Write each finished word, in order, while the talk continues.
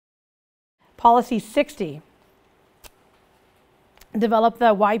Policy 60, develop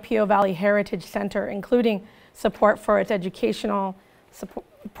the Waipiʻo Valley Heritage Center, including support for its educational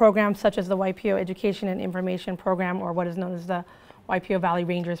programs such as the Waipiʻo Education and Information Program, or what is known as the Waipiʻo Valley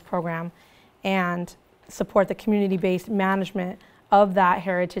Rangers Program, and support the community-based management of that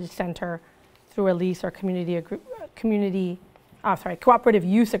Heritage Center through a lease or cooperative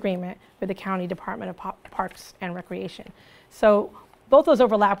use agreement with the County Department of Parks and Recreation. So both those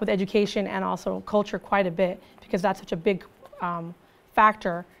overlap with education and also culture quite a bit, because that's such a big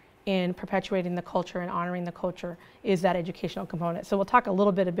factor in perpetuating the culture and honoring the culture, is that educational component. So we'll talk a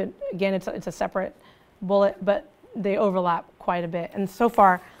little bit, again, it's a separate bullet, but they overlap quite a bit. And so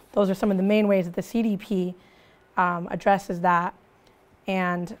far, those are some of the main ways that the CDP addresses that.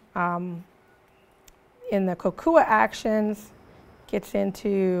 And in the Kokua actions, gets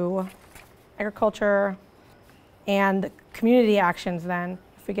into agriculture and the community actions. Then,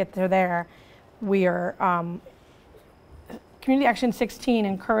 if we get to there, we are, Community Action 16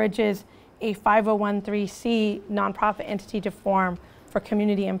 encourages a 501(c) nonprofit entity to form for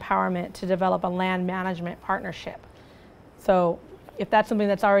community empowerment to develop a land management partnership. So if that's something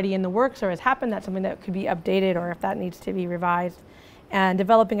that's already in the works or has happened, that's something that could be updated, or if that needs to be revised. And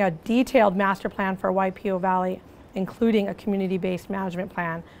developing a detailed master plan for Waipiʻo Valley, including a community-based management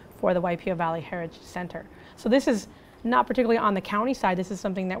plan for the Waipiʻo Valley Heritage Center. So this is not particularly on the county side. This is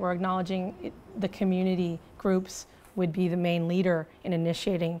something that we're acknowledging the community groups would be the main leader in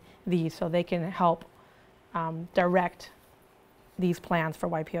initiating these, so they can help direct these plans for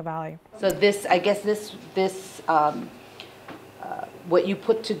Waipiʻo Valley. So this, I guess what you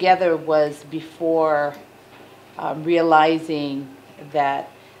put together was before realizing that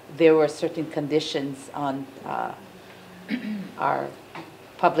there were certain conditions on our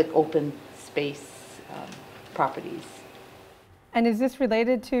public open space properties. And is this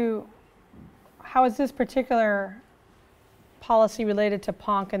related to, how is this particular policy related to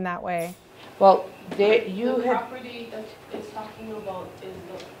PONC in that way? Well, there you the have property that it's talking about is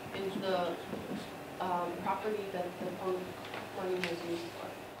the property that the PONC money was used for.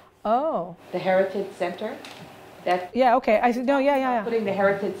 Oh. the Heritage Center. That Yeah, okay. I said, no, yeah. putting the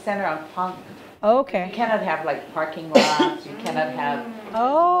Heritage Center on PONC. You Okay. cannot have like parking lots. You cannot have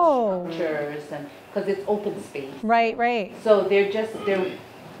Oh. structures, and because it's open space. Right. So the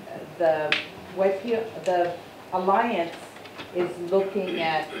Alliance is looking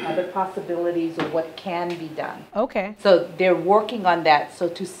at other possibilities of what can be done. Okay. So they're working on that. So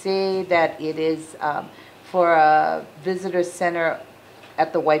to say that it is for a visitor center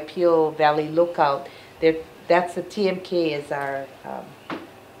at the Waipiʻo Valley Lookout, that's the TMK is our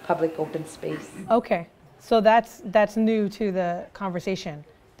public open space. Okay. So that's new to the conversation,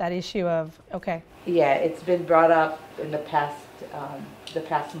 that issue of, okay. Yeah, it's been brought up in the past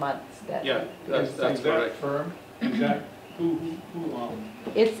months. Yeah, that's correct. Firm? Is that who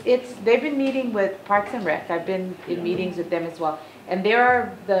It's they've been meeting with Parks and Rec. I've been in meetings with them as well, and there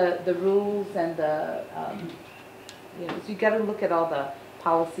are the rules and the so you got to look at all the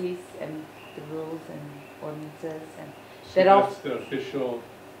policies and the rules and ordinances and so that's the official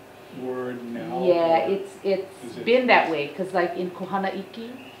word now? Yeah, it's been that way because like in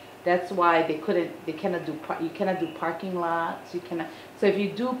Kohanaiki, that's why you cannot do parking lots. You cannot. So if you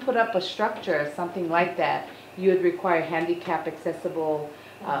do put up a structure, something like that, you would require handicap accessible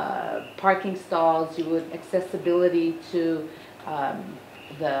parking stalls. You would accessibility to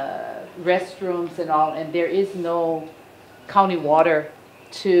the restrooms and all. And there is no county water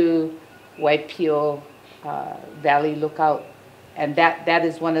to Waipiʻo Valley Lookout, and that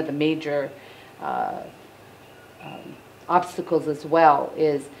is one of the major obstacles as well,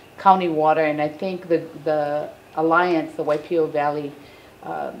 is county water. And I think the Alliance, the Waipiʻo Valley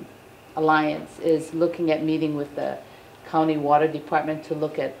Alliance, is looking at meeting with the county water department to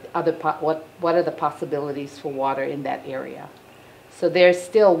look at what are the possibilities for water in that area. So they're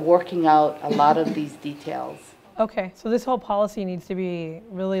still working out a lot of these details. Okay, so this whole policy needs to be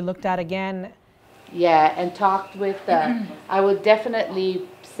really looked at again. Yeah, and talked with I would definitely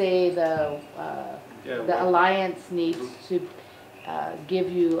say the Alliance needs to give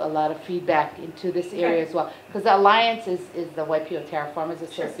you a lot of feedback into this area as well, because the Alliance is the Waipiʻo Terra Farmers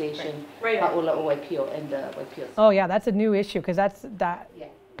Association, Ha'ula o Waipiʻo, and the Waipiʻo. Oh yeah, that's a new issue, because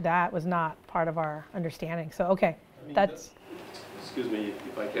that was not part of our understanding. So okay, that's. Excuse me,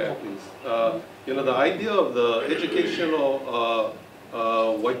 if I can, please. The idea of the educational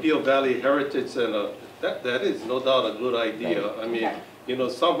Waipiʻo Valley Heritage Center, that is no doubt a good idea. Right. I mean,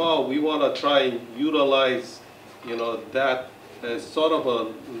 somehow we want to try and utilize, that as sort of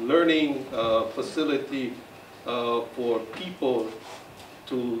a learning facility for people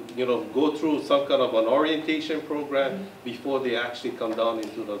to go through some kind of an orientation program before they actually come down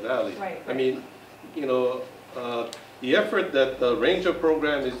into the valley. Right, I mean, the effort that the ranger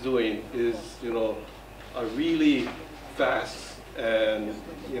program is doing is a really fast, and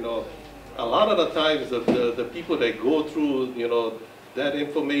a lot of the times the people that go through that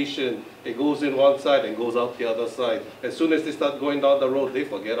information, it goes in one side and goes out the other side. As soon as they start going down the road, they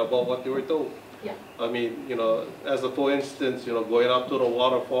forget about what they were told. Yeah. I mean, as a for instance, going up to the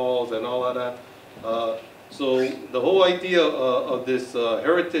waterfalls and all of that. So the whole idea of this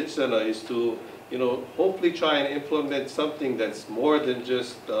Heritage Center is to, hopefully try and implement something that's more than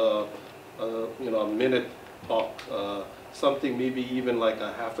just, a minute talk. Something maybe even like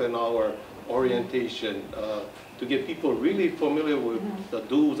a half an hour orientation to get people really familiar with the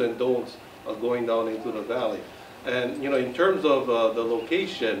do's and don'ts of going down into the valley. And in terms of the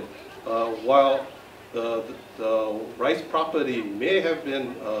location, while the Rice property may have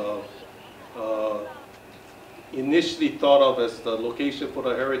been initially thought of as the location for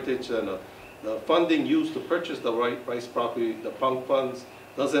the Heritage Center, the funding used to purchase the Rice property, the PUNC funds,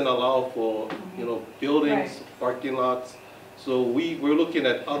 doesn't allow for buildings, parking lots. So we're looking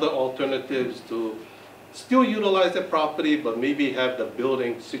at other alternatives to still utilize the property, but maybe have the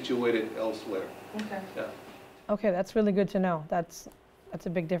building situated elsewhere. Okay. Yeah. Okay, that's really good to know. That's a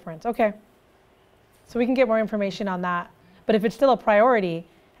big difference. Okay. So we can get more information on that. But if it's still a priority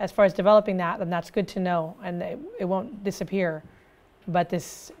as far as developing that, then that's good to know, and it won't disappear. But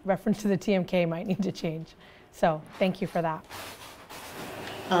this reference to the TMK might need to change. So thank you for that.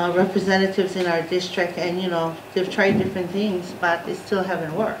 Representatives in our district, and they've tried different things, but it still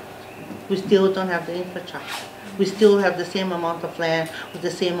haven't worked. We still don't have the infrastructure. We still have the same amount of land with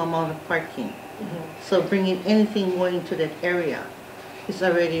the same amount of parking. So bringing anything more into that area is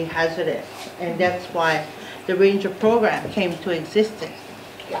already hazardous, and that's why the ranger program came to existence.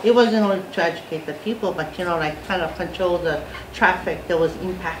 It wasn't only to educate the people, but like kind of control the traffic that was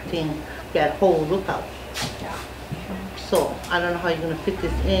impacting that whole lookout. So I don't know how you're going to fit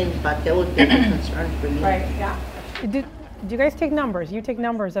this in, but that would be a concern for me. Right, yeah. Do you guys take numbers? You take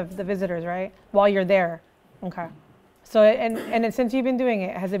numbers of the visitors, right? While you're there. Okay. So, and since you've been doing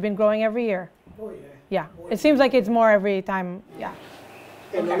it, has it been growing every year? Oh, yeah. Yeah. It seems like it's more every time, yeah.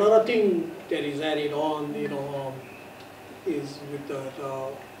 And another thing that is added on, is with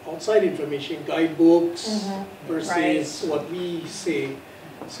the outside information, guidebooks versus what we say.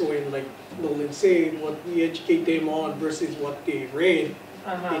 So when, like Nolan said, what we educate them on versus what they read,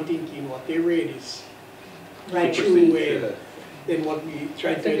 they thinking what they read is true, and then what we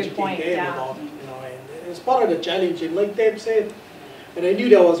try to educate them about, and it's part of the challenge. And like Deb said, and I knew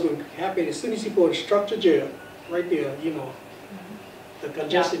that was going to happen as soon as you put a structure jail right there, the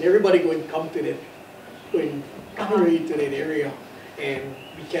congestion, everybody going to come to that, going congregate to that area, and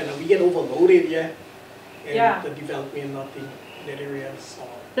we get overloaded, and the development, nothing in that area. So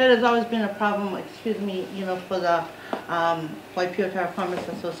that has always been a problem, excuse me, for the Waipiʻo Terraformers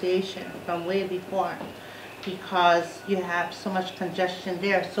Association from way before, because you have so much congestion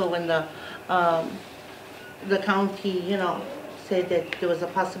there. So when the county, said that there was a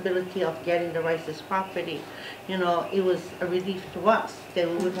possibility of getting the Rice's property, it was a relief to us that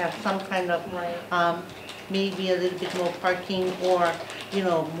we would have some kind of maybe a little bit more parking, or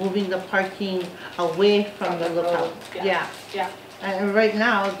moving the parking away from the lookout. Yeah. And right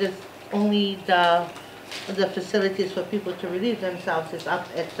now, there's only the facilities for people to relieve themselves is up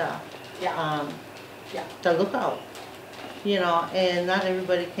at the lookout. And not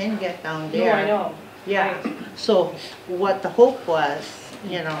everybody can get down there. No, I know. Yeah. Right. So what the hope was,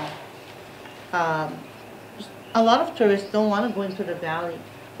 a lot of tourists don't want to go into the valley,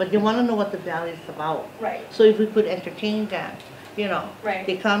 but they want to know what the valley is about. Right. So if we could entertain them, right.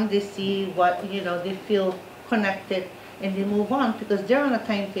 They come, they see what, they feel connected, and they move on, because they're on a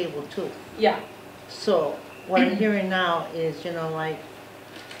timetable too. Yeah. So what I'm hearing now is, like,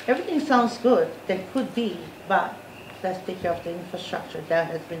 everything sounds good, that could be, but let's take care of the infrastructure. That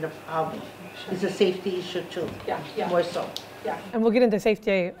has been the problem. It's a safety issue too. Yeah. More so. Yeah. And we'll get into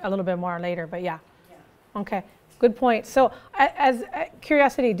safety a little bit more later, but yeah. Okay. Good point. So, as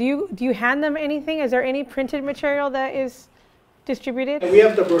curiosity, do you hand them anything? Is there any printed material that is distributed? And we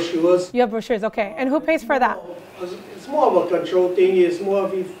have the brochures. You have brochures, okay. And who pays for that? It's more of a control thing. It's more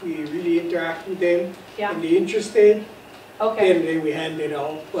of if we really interact with them and they're interested, then we hand it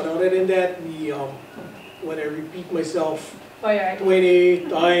out. But other than that, we, when I repeat myself 20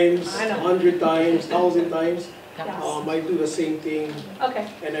 times, 100 times, 1,000 times, I do the same thing, Okay.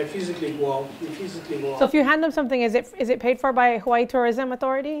 and I physically go out. We physically go So out. if you hand them something, is it paid for by Hawaii Tourism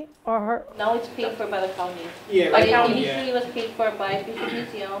Authority or her? Now it's paid for by the county. Yeah, But right now, initially it was paid for by Fisher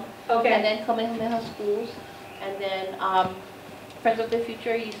Museum, and Okay. then Kamehameha Schools, and then Friends of the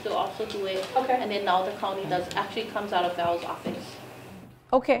Future used to also do it, Okay. and then now the county does, actually comes out of Val's office.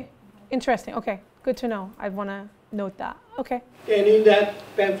 Okay. Interesting. Okay. Good to know. I want to note that. Okay. And in that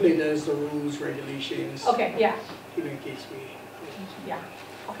pamphlet, there's the rules, regulations. Okay. Yeah. In case we. Yeah.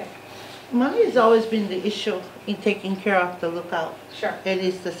 Okay. Money has always been the issue in taking care of the lookout. Sure. It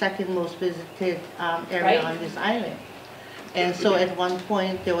is the second most visited area Right. on this island. And so at one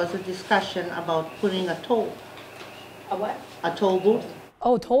point, there was a discussion about putting a toll A toll booth.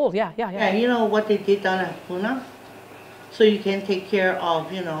 Oh, toll. Yeah. Yeah. Yeah, Yeah. you know what they did down at Puna? So you can take care of,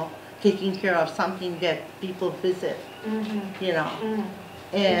 taking care of something that people visit, you know.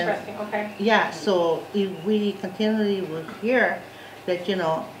 And Interesting. Okay. yeah, so if we continually will hear that,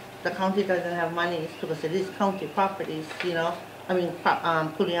 the county doesn't have money because it is county properties,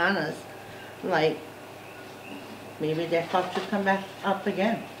 Kuleana's, like, maybe that thought should come back up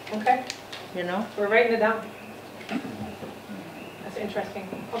again, Okay. We're writing it down. That's interesting.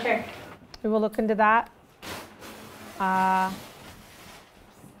 Okay. We will look into that.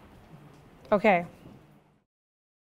 Okay.